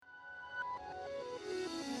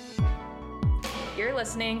You're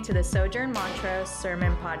listening to the Sojourn Montrose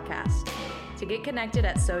Sermon Podcast. To get connected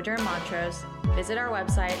at Sojourn Montrose, visit our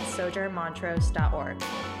website, sojournmontrose.org.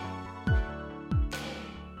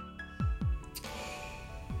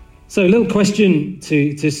 So a little question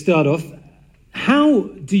to start off. How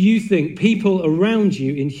do you think people around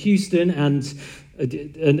you in Houston and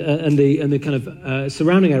the kind of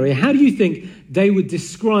surrounding area, how do you think they would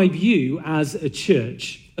describe you as a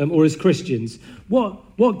church or as Christians?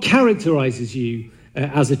 What characterizes you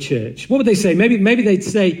as a church? What would they say? Maybe they'd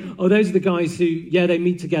say, oh, those are the guys who, they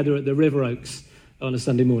meet together at the River Oaks on a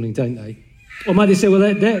Sunday morning, don't they? Or might they say, well,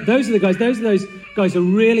 those are those guys are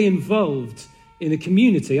really involved in the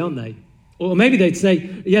community, aren't they? Or maybe they'd say,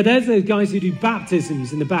 there's those guys who do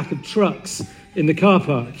baptisms in the back of trucks in the car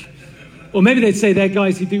park. Or maybe they'd say they're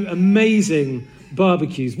guys who do amazing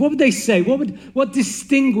barbecues. What would they say? What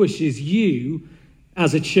distinguishes you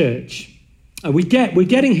as a church? We're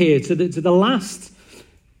getting here to the last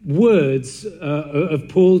words of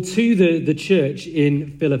Paul to the church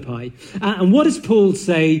in Philippi. And what does Paul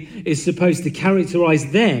say is supposed to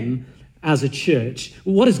characterize them as a church?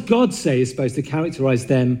 What does God say is supposed to characterize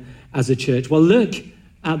them as a church? Well, look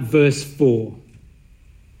at verse 4.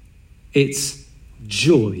 It's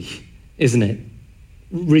joy, isn't it?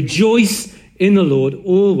 Rejoice in the Lord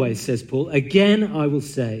always, says Paul. Again, I will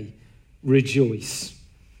say, rejoice.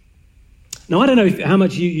 Now, I don't know how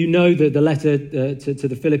much you know the letter to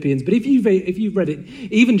the Philippians, but if you've read it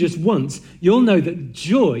even just once, you'll know that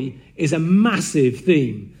joy is a massive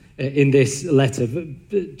theme in this letter.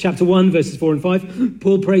 Chapter 1, verses 4 and 5,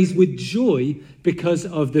 Paul prays with joy because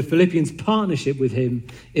of the Philippians' partnership with him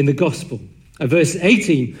in the gospel. Verse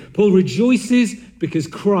 18, Paul rejoices because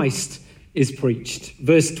Christ is preached.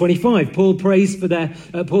 Verse 25, Paul prays for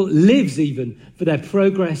Paul lives even for their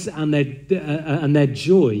progress and their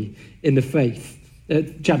joy in the faith.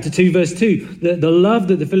 Chapter 2, verse 2, the love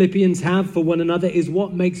that the Philippians have for one another is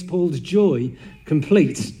what makes Paul's joy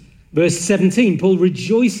complete. Verse 17, Paul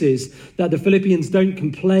rejoices that the Philippians don't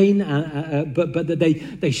complain, but that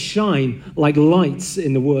they shine like lights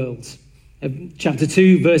in the world. Chapter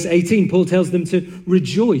 2, verse 18, Paul tells them to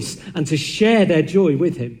rejoice and to share their joy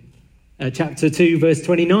with him. Chapter 2, verse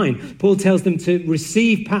 29, Paul tells them to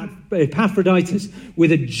receive Epaphroditus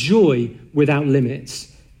with a joy without limits.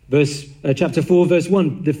 Chapter 4, verse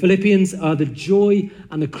 1, the Philippians are the joy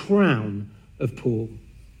and the crown of Paul.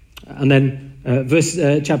 And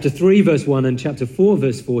then chapter 3, verse 1 and chapter 4,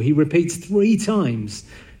 verse 4, he repeats 3 times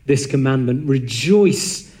this commandment,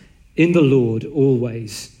 rejoice in the Lord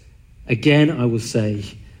always. Again, I will say,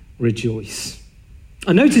 rejoice.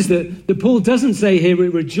 I notice that Paul doesn't say here,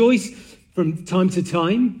 rejoice from time to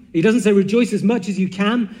time. He doesn't say rejoice as much as you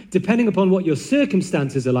can, depending upon what your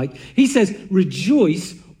circumstances are like. He says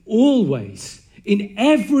rejoice always, in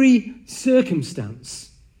every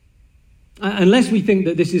circumstance. Unless we think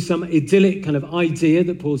that this is some idyllic kind of idea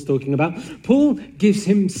that Paul's talking about, Paul gives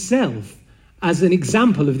himself as an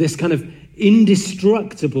example of this kind of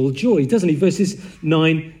indestructible joy, doesn't he? Verses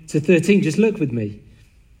 9 to 13, just look with me.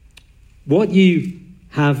 What you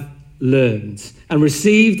have learned and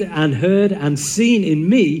received and heard and seen in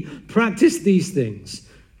me, practice these things,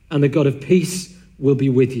 and the God of peace will be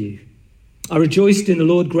with you. I rejoiced in the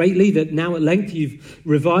Lord greatly that now at length you've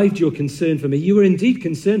revived your concern for me. You were indeed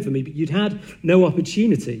concerned for me, but you'd had no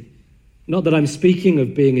opportunity. Not that I'm speaking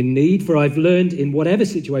of being in need, for I've learned in whatever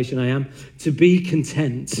situation I am to be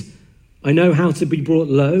content. I know how to be brought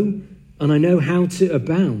low, and I know how to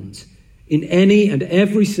abound. In any and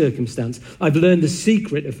every circumstance, I've learned the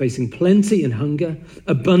secret of facing plenty and hunger,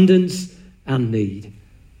 abundance and need.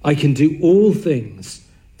 I can do all things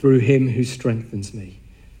through him who strengthens me.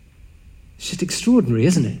 It's just extraordinary,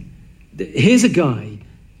 isn't it? Here's a guy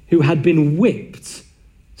who had been whipped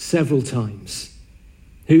several times,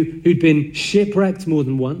 who'd been shipwrecked more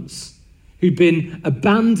than once, who'd been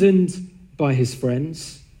abandoned by his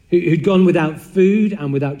friends, who'd gone without food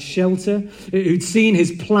and without shelter, who'd seen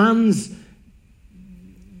his plans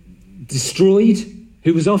destroyed,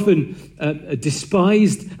 who was often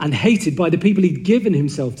despised and hated by the people he'd given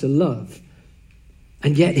himself to love.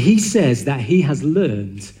 And yet he says that he has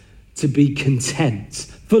learned to be content,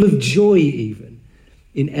 full of joy even,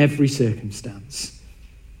 in every circumstance.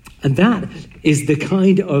 And that is the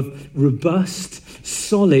kind of robust,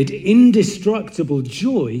 solid, indestructible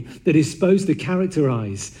joy that is supposed to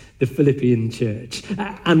characterize the Philippian church,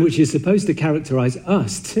 and which is supposed to characterize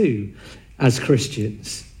us too as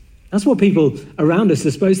Christians. That's what people around us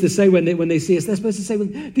are supposed to say when they see us. They're supposed to say, well,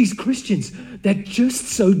 these Christians, they're just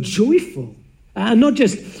so joyful. And not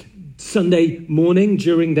just Sunday morning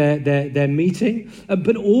during their meeting,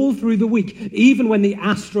 but all through the week, even when the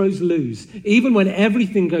Astros lose, even when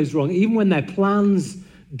everything goes wrong, even when their plans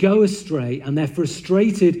go astray and they're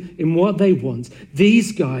frustrated in what they want,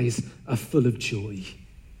 these guys are full of joy.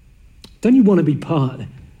 Don't you want to be part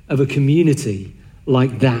of a community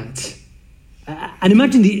like that? And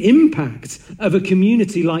imagine the impact of a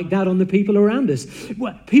community like that on the people around us.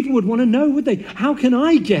 Well, people would want to know, would they? How can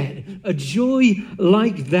I get a joy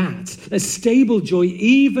like that? A stable joy,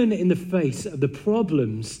 even in the face of the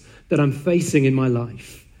problems that I'm facing in my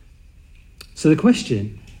life. So the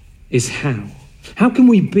question is how? How can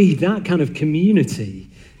we be that kind of community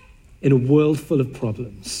in a world full of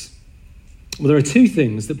problems? Well, there are two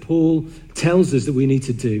things that Paul tells us that we need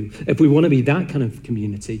to do if we want to be that kind of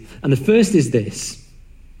community. And the first is this: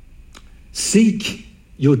 seek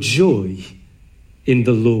your joy in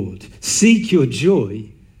the Lord. Seek your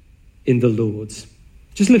joy in the Lord.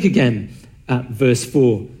 Just look again at verse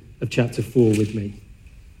 4 of chapter 4 with me.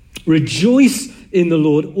 Rejoice in the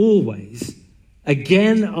Lord always.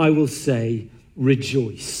 Again, I will say,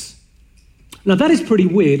 rejoice. Now, that is pretty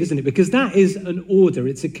weird, isn't it? Because that is an order.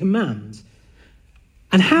 It's a command.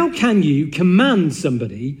 And how can you command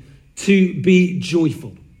somebody to be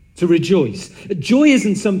joyful, to rejoice? Joy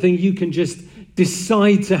isn't something you can just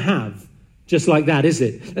decide to have just like that, is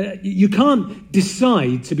it? You can't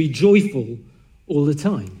decide to be joyful all the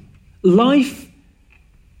time. Life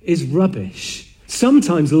is rubbish.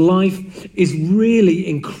 Sometimes life is really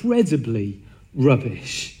incredibly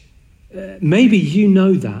rubbish. Maybe you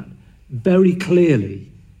know that very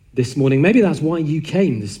clearly this morning. Maybe that's why you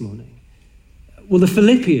came this morning. Well, the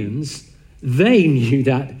Philippians, they knew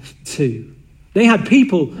that too. They had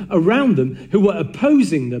people around them who were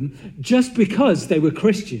opposing them just because they were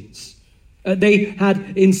Christians. They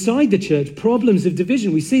had inside the church problems of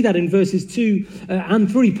division. We see that in verses 2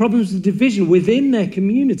 and 3, problems of division within their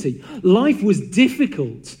community. Life was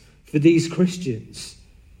difficult for these Christians.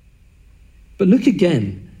 But look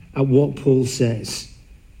again at what Paul says,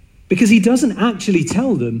 because he doesn't actually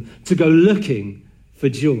tell them to go looking for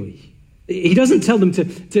joy. He doesn't tell them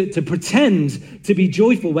to pretend to be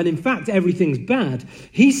joyful when in fact everything's bad.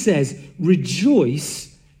 He says,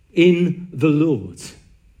 rejoice in the Lord.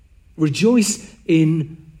 Rejoice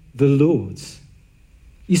in the Lord.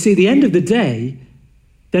 You see, at the end of the day,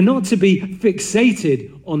 they're not to be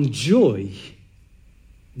fixated on joy.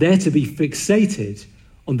 They're to be fixated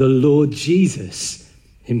on the Lord Jesus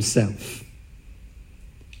himself.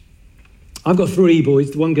 I've got 3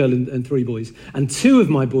 boys, 1 girl and 3 boys, and 2 of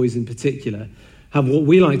my boys in particular have what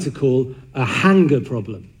we like to call a hanger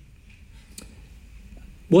problem.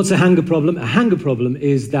 What's a hanger problem? A hanger problem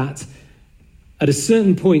is that at a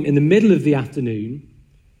certain point in the middle of the afternoon,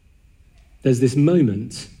 there's this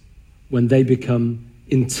moment when they become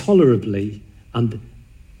intolerably and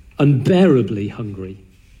unbearably hungry.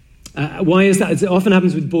 Why is that? It often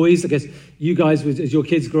happens with boys. I guess you guys, as your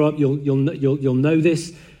kids grow up, you'll know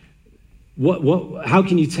this. How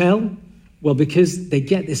can you tell? Well, because they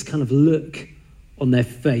get this kind of look on their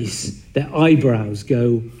face. Their eyebrows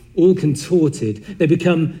go all contorted. They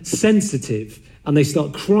become sensitive and they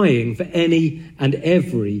start crying for any and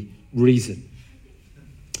every reason.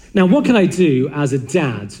 Now, what can I do as a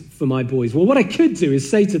dad for my boys? Well, what I could do is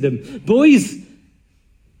say to them, boys,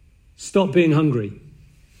 stop being hungry.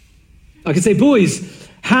 I could say, boys,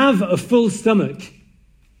 have a full stomach.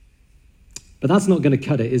 But that's not going to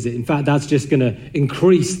cut it, is it? In fact, that's just going to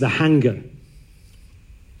increase the hunger.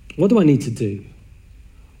 What do I need to do?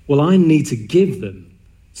 Well, I need to give them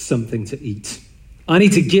something to eat. I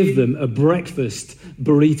need to give them a breakfast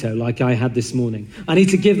burrito like I had this morning. I need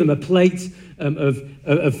to give them a plate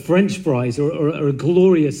of French fries or a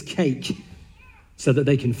glorious cake so that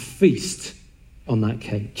they can feast on that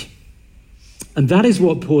cake. And that is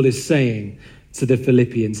what Paul is saying to the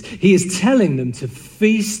Philippians. He is telling them to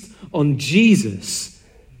feast on Jesus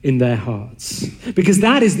in their hearts, because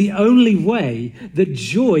that is the only way that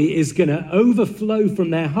joy is going to overflow from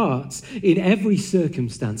their hearts in every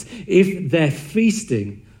circumstance, if they're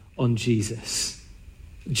feasting on Jesus.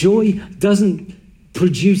 Joy doesn't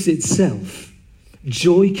produce itself.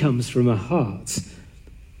 Joy comes from a heart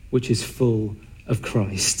which is full of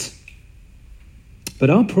Christ. But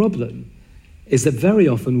our problem is that very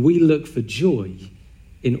often we look for joy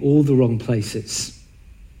in all the wrong places.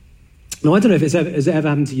 Now, I don't know if it's ever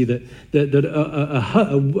happened to you that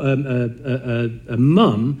a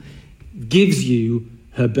mum gives you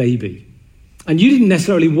her baby. And you didn't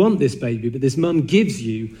necessarily want this baby, but this mum gives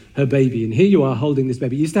you her baby. And here you are holding this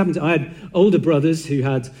baby. It used to happen I had older brothers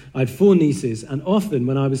I had 4 nieces. And often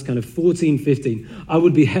when I was kind of 14, 15, I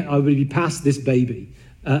would be passed this baby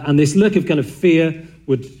And this look of kind of fear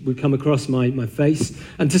would come across my face.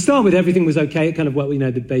 And to start with, everything was okay. It kind of,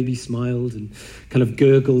 the baby smiled and kind of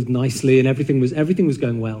gurgled nicely, and everything was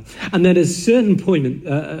going well. And then at a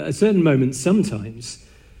certain moment, sometimes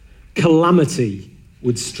calamity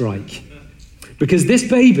would strike, because this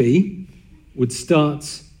baby would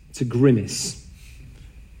start to grimace.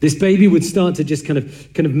 This baby would start to just kind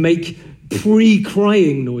of make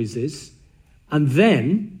pre-crying noises, and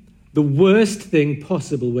then the worst thing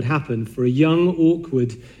possible would happen for a young,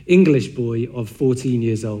 awkward English boy of 14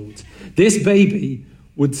 years old. This baby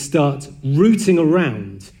would start rooting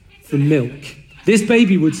around for milk. This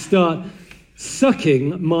baby would start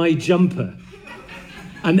sucking my jumper.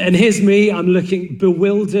 And here's me, I'm looking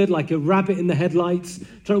bewildered like a rabbit in the headlights.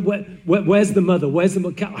 Where's the mother?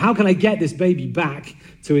 How can I get this baby back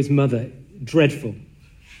to his mother? Dreadful.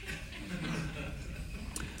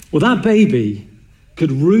 Well, that baby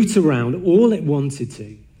could root around all it wanted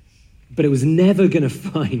to, but it was never going to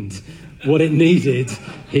find what it needed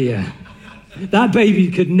here. That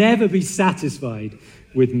baby could never be satisfied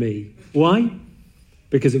with me. Why?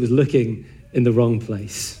 Because it was looking in the wrong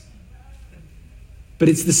place. But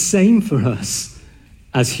it's the same for us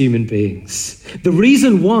as human beings. The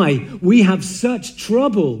reason why we have such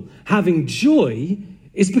trouble having joy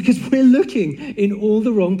is because we're looking in all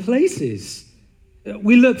the wrong places.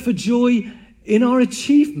 We look for joy in our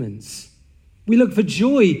achievements. We look for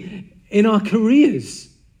joy in our careers.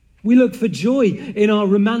 We look for joy in our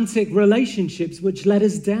romantic relationships which let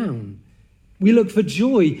us down. We look for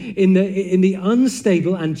joy in the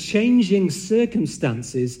unstable and changing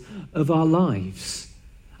circumstances of our lives.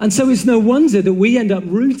 And so it's no wonder that we end up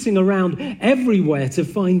rooting around everywhere to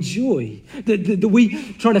find joy, that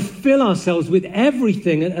we try to fill ourselves with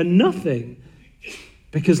everything and nothing.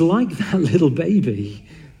 Because like that little baby,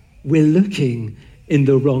 we're looking in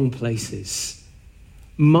the wrong places.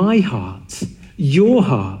 My heart, your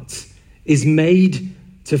heart, is made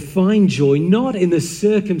to find joy not in the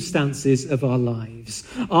circumstances of our lives.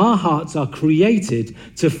 Our hearts are created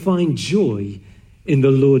to find joy in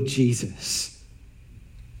the Lord Jesus.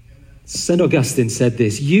 St. Augustine said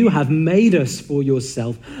this: "You have made us for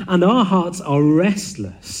yourself, and our hearts are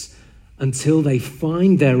restless until they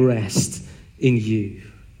find their rest in you."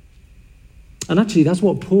 And actually, that's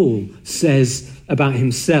what Paul says about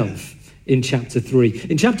himself in chapter 3.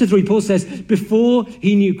 In chapter 3, Paul says, before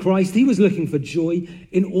he knew Christ, he was looking for joy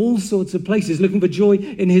in all sorts of places, looking for joy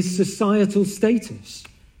in his societal status.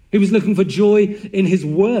 He was looking for joy in his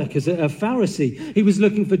work as a Pharisee. He was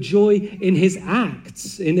looking for joy in his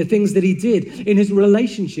acts, in the things that he did, in his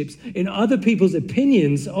relationships, in other people's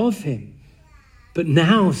opinions of him. But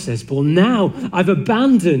now, says Paul, now I've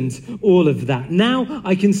abandoned all of that. Now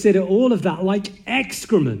I consider all of that like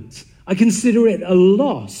excrement. I consider it a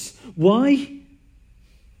loss. Why?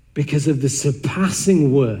 Because of the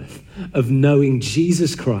surpassing worth of knowing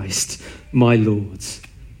Jesus Christ, my Lord.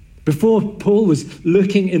 Before, Paul was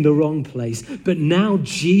looking in the wrong place, but now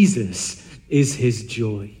Jesus is his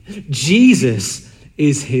joy. Jesus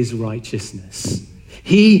is his righteousness.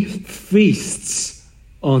 He feasts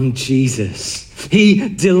on Jesus. He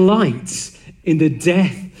delights in the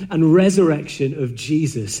death and resurrection of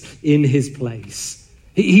Jesus in his place.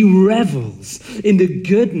 He revels in the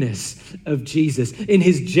goodness of Jesus, in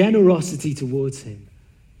his generosity towards him.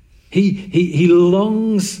 He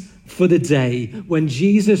longs for the day when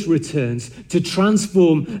Jesus returns to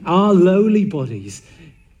transform our lowly bodies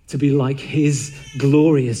to be like his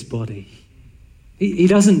glorious body. He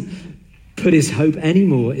doesn't put his hope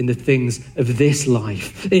anymore in the things of this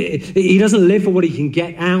life. He doesn't live for what he can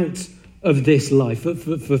get out of this life,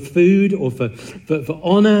 for food or for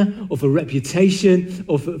honor or for reputation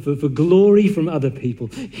or for glory from other people.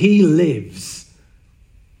 He lives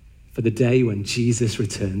for the day when Jesus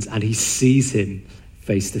returns and he sees him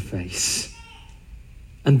face to face.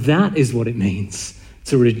 And that is what it means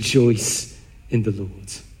to rejoice in the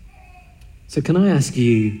Lord. So can I ask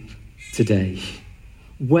you today,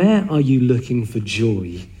 where are you looking for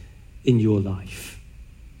joy in your life?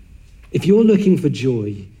 If you're looking for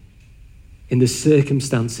joy in the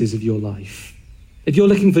circumstances of your life, if you're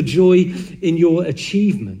looking for joy in your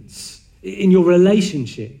achievements, in your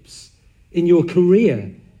relationships, in your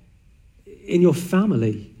career, in your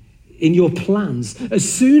family, in your plans,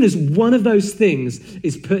 as soon as one of those things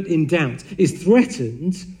is put in doubt, is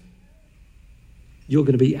threatened, you're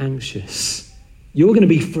going to be anxious. You're going to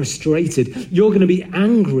be frustrated. You're going to be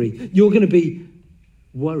angry. You're going to be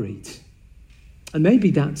worried. And maybe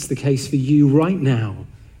that's the case for you right now,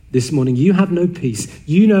 this morning. You have no peace.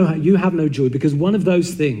 You know you have no joy because one of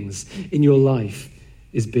those things in your life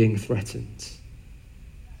is being threatened.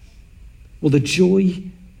 Well, the joy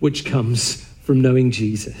which comes from knowing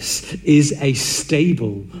Jesus is a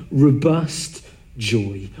stable, robust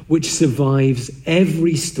joy which survives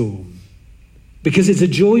every storm. Because it's a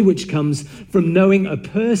joy which comes from knowing a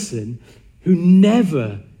person who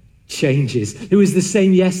never changes, who is the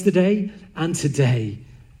same yesterday and today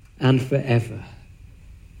and forever.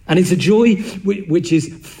 And it's a joy which is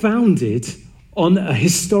founded on a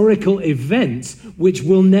historical event which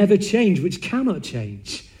will never change, which cannot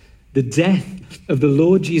change. The death of the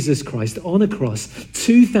Lord Jesus Christ on a cross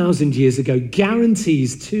 2,000 years ago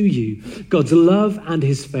guarantees to you God's love and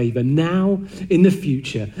his favor now, in the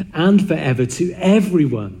future, and forever to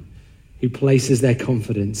everyone who places their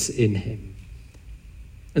confidence in him.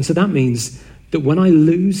 And so that means that when I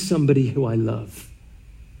lose somebody who I love,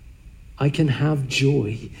 I can have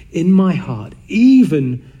joy in my heart,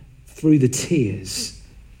 even through the tears,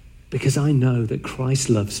 because I know that Christ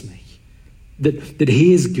loves me. That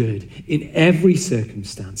he is good in every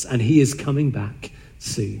circumstance and he is coming back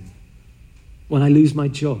soon. When I lose my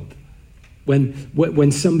job,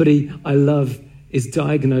 when somebody I love is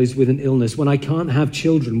diagnosed with an illness, when I can't have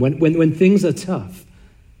children, when things are tough,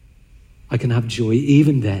 I can have joy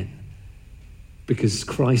even then because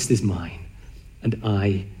Christ is mine and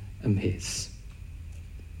I am his.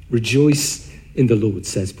 Rejoice in the Lord,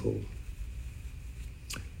 says Paul.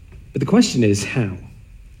 But the question is how?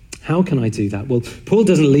 How can I do that? Well, Paul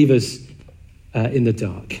doesn't leave us in the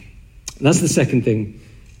dark. And that's the second thing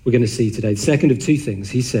we're going to see today. The second of two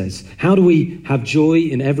things. He says, how do we have joy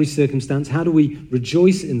in every circumstance? How do we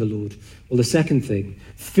rejoice in the Lord? Well, the second thing,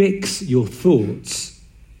 fix your thoughts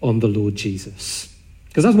on the Lord Jesus.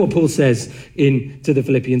 Because that's what Paul says to the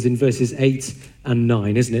Philippians in verses 8 and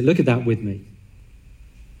 9, isn't it? Look at that with me.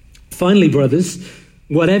 Finally, brothers,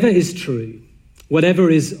 whatever is true,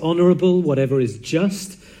 whatever is honorable, whatever is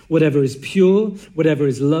just, whatever is pure, whatever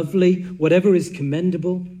is lovely, whatever is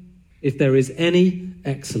commendable, if there is any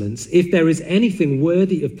excellence, if there is anything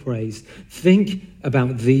worthy of praise, think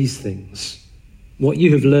about these things. What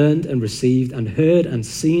you have learned and received and heard and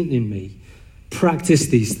seen in me, practice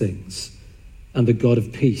these things, and the God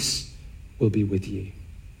of peace will be with you.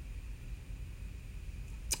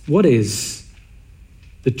 What is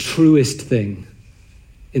the truest thing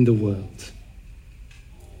in the world?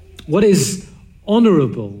 What is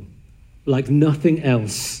honorable like nothing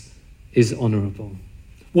else is honorable?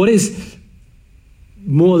 What is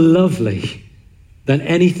more lovely than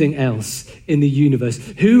anything else in the universe?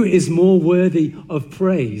 Who is more worthy of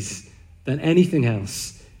praise than anything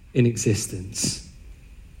else in existence?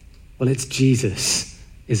 Well, it's Jesus,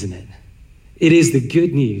 isn't it? It is the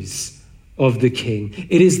good news of the King.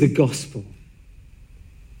 It is the gospel.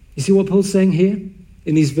 You see what Paul's saying here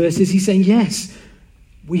in these verses? He's saying, yes,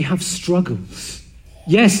 we have struggles.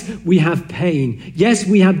 Yes, we have pain. Yes,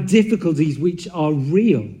 we have difficulties which are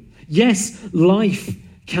real. Yes, life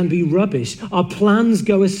can be rubbish. Our plans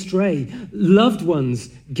go astray. Loved ones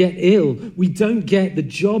get ill. We don't get the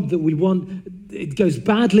job that we want. It goes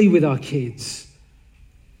badly with our kids.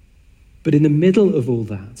 But in the middle of all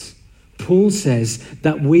that, Paul says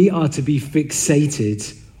that we are to be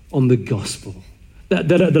fixated on the gospel.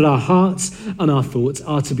 That our hearts and our thoughts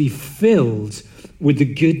are to be filled with the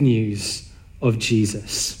good news of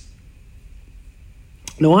Jesus.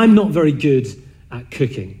 Now, I'm not very good at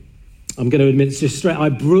cooking. I'm going to admit it's just straight. I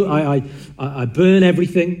burn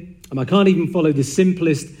everything. I can't even follow the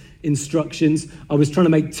simplest instructions. I was trying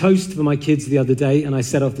to make toast for my kids the other day and I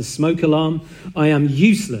set off the smoke alarm. I am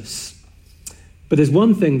useless. But there's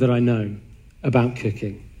one thing that I know about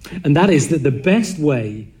cooking, and that is that the best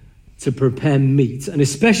way to prepare meat, and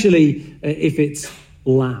especially if it's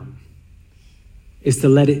lamb, is to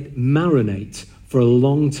let it marinate for a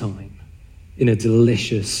long time in a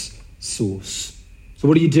delicious sauce. So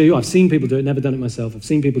what do? I've seen people do it, never done it myself. I've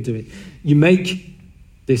seen people do it. You make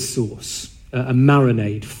this sauce, a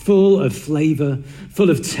marinade, full of flavor, full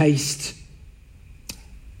of taste,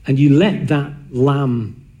 and you let that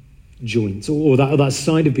lamb joint or that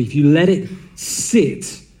side of beef, you let it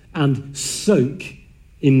sit and soak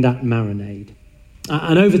in that marinade.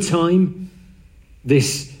 And over time, the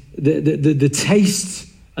taste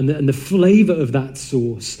and the flavor of that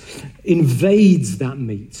sauce invades that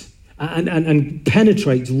meat and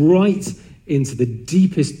penetrates right into the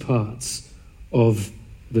deepest parts of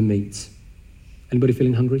the meat. Anybody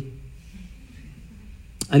feeling hungry?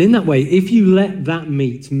 And in that way, if you let that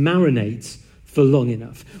meat marinate for long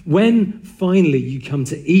enough, when finally you come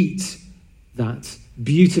to eat that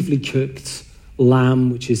beautifully cooked lamb,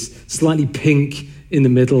 which is slightly pink in the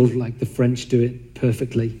middle, like the French do it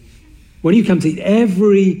perfectly, when you come to eat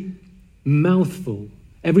every mouthful,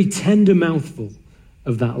 every tender mouthful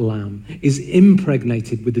of that lamb is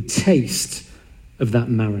impregnated with the taste of that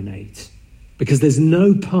marinade, because there's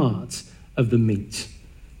no part of the meat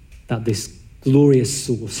that this glorious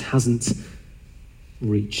sauce hasn't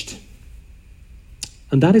reached.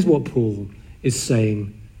 And that is what Paul is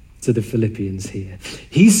saying to the Philippians here.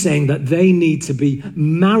 He's saying that they need to be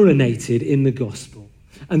marinated in the gospel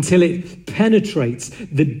until it penetrates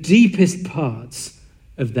the deepest parts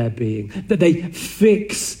of their being, that they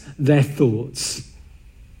fix their thoughts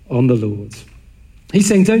on the Lord. He's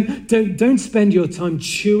saying don't spend your time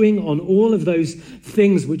chewing on all of those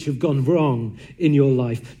things which have gone wrong in your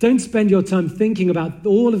life. Don't spend your time thinking about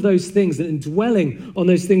all of those things and dwelling on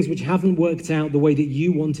those things which haven't worked out the way that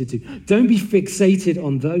you wanted to. Don't be fixated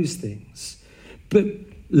on those things, but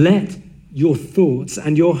let your thoughts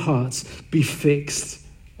and your hearts be fixed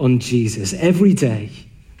on Jesus every day.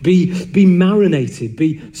 Be marinated,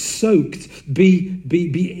 be soaked, be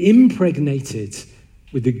impregnated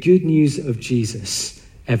with the good news of Jesus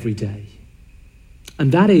every day.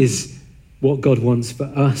 And that is what God wants for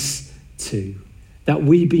us too, that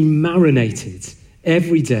we be marinated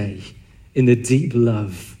every day in the deep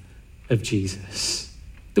love of Jesus,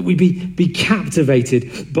 that we be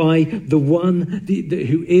captivated by the one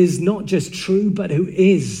who is not just true, but who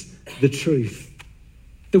is the truth.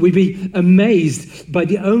 That we be amazed by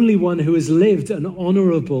the only one who has lived an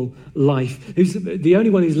honorable life, who's the only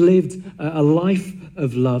one who's lived a life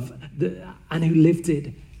of love and who lived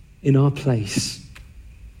it in our place.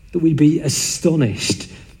 That we be astonished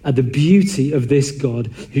at the beauty of this God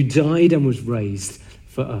who died and was raised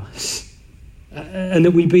for us. And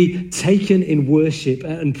that we be taken in worship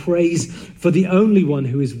and praise for the only one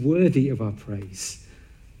who is worthy of our praise,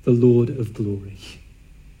 the Lord of glory.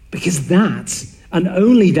 Because that, and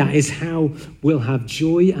only that, is how we'll have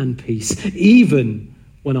joy and peace, even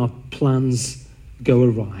when our plans go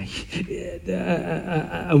awry.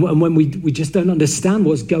 And when we just don't understand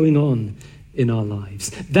what's going on in our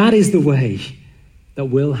lives. That is the way that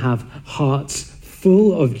we'll have hearts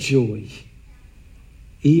full of joy,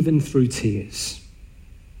 even through tears.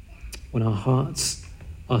 When our hearts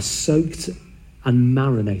are soaked and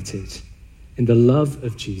marinated in the love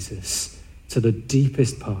of Jesus to the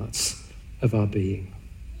deepest parts of our being.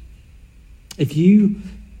 If you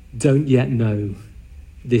don't yet know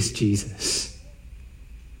this Jesus,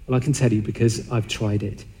 well, I can tell you, because I've tried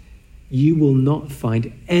it, you will not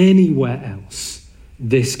find anywhere else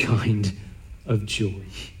this kind of joy,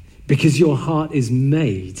 because your heart is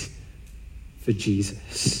made for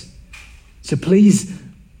Jesus. So please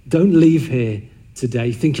don't leave here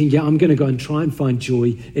today thinking, yeah, I'm going to go and try and find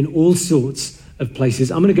joy in all sorts of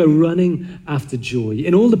places. I'm going to go running after joy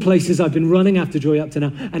in all the places I've been running after joy up to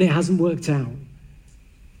now, and it hasn't worked out.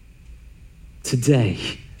 Today,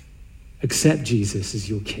 accept Jesus as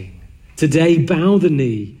your King. Today, bow the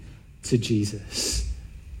knee to Jesus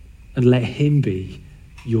and let him be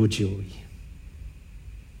your joy.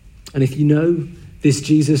 And if you know this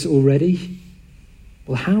Jesus already,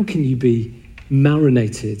 well, how can you be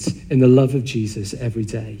marinated in the love of Jesus every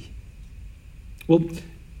day? Well,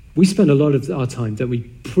 we spend a lot of our time, don't we,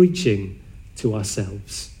 preaching to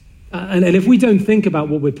ourselves. And if we don't think about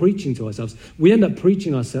what we're preaching to ourselves, we end up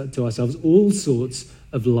preaching to ourselves all sorts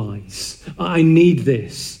of lies. I need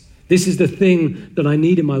this. This is the thing that I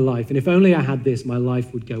need in my life. And if only I had this, my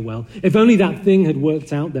life would go well. If only that thing had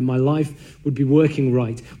worked out, then my life would be working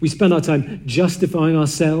right. We spend our time justifying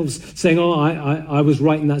ourselves, saying, oh, I was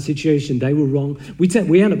right in that situation. They were wrong.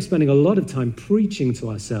 We end up spending a lot of time preaching to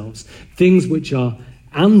ourselves things which are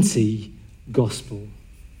anti-gospel.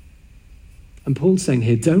 And Paul's saying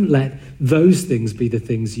here, don't let those things be the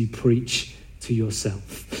things you preach to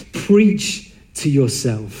yourself. Preach to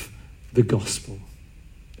yourself the gospel.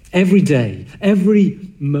 Every day,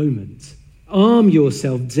 every moment, arm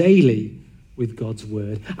yourself daily with God's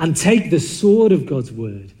word and take the sword of God's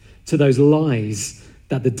word to those lies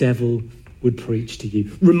that the devil would preach to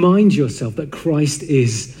you. Remind yourself that Christ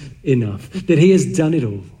is enough, that he has done it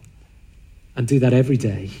all. And do that every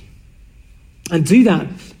day. And do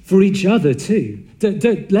that for each other too.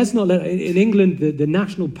 Let's not let, in England, the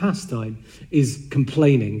national pastime is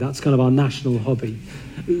complaining. That's kind of our national hobby.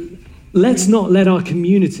 Let's not let our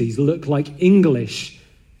communities look like English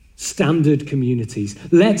standard communities.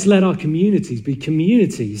 Let's let our communities be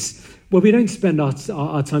communities where we don't spend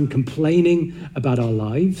our time complaining about our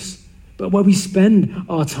lives, but where we spend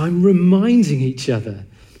our time reminding each other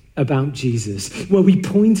about Jesus, where we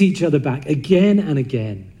point each other back again and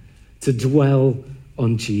again to dwell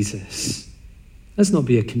on Jesus. Let's not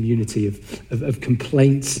be a community of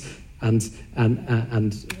complaints and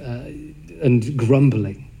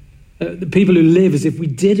grumbling. The people who live as if we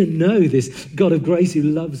didn't know this God of grace who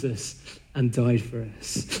loves us and died for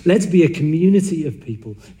us. Let's be a community of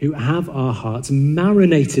people who have our hearts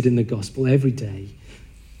marinated in the gospel every day,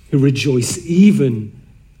 who rejoice even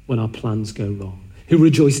when our plans go wrong, who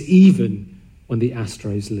rejoice even when the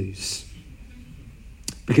Astros lose.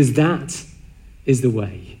 Because that is the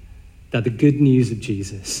way that the good news of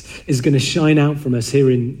Jesus is going to shine out from us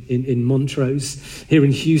here in Montrose, here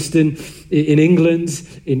in Houston, in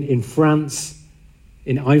England, in France,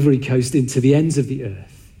 in Ivory Coast, into the ends of the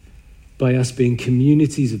earth, by us being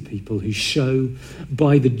communities of people who show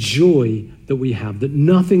by the joy that we have, that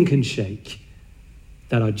nothing can shake,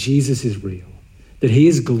 that our Jesus is real, that he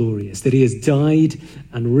is glorious, that he has died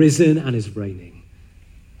and risen and is reigning,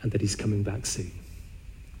 and that he's coming back soon.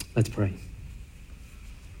 Let's pray.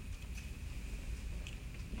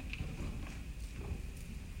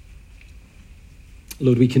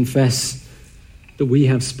 Lord, we confess that we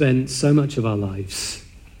have spent so much of our lives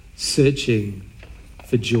searching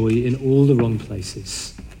for joy in all the wrong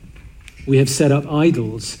places. We have set up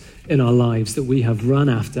idols in our lives that we have run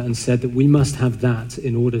after and said that we must have that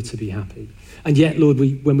in order to be happy. And yet, Lord,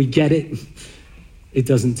 when we get it, it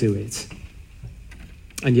doesn't do it.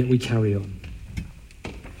 And yet we carry on.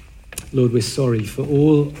 Lord, we're sorry for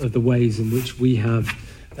all of the ways in which we have,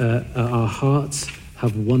 our hearts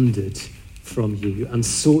have wandered from you and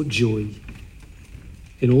sought joy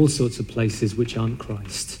in all sorts of places which aren't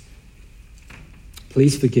Christ.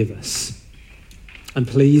 Please forgive us. And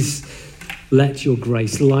please let your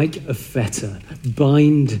grace, like a fetter,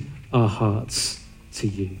 bind our hearts to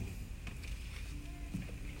you.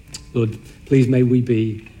 Lord, please may we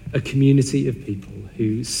be a community of people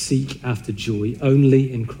who seek after joy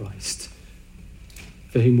only in Christ,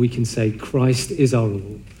 for whom we can say Christ is our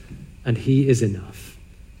all and he is enough.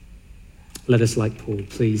 Let us, like Paul,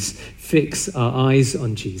 please fix our eyes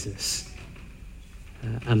on Jesus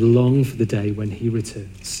and long for the day when he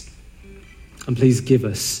returns. And please give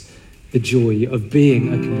us the joy of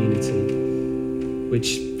being a community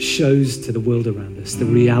which shows to the world around us the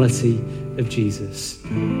reality of Jesus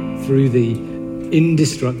through the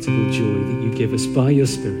indestructible joy that you give us by your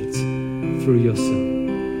Spirit through your Son.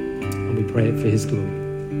 And we pray it for his glory.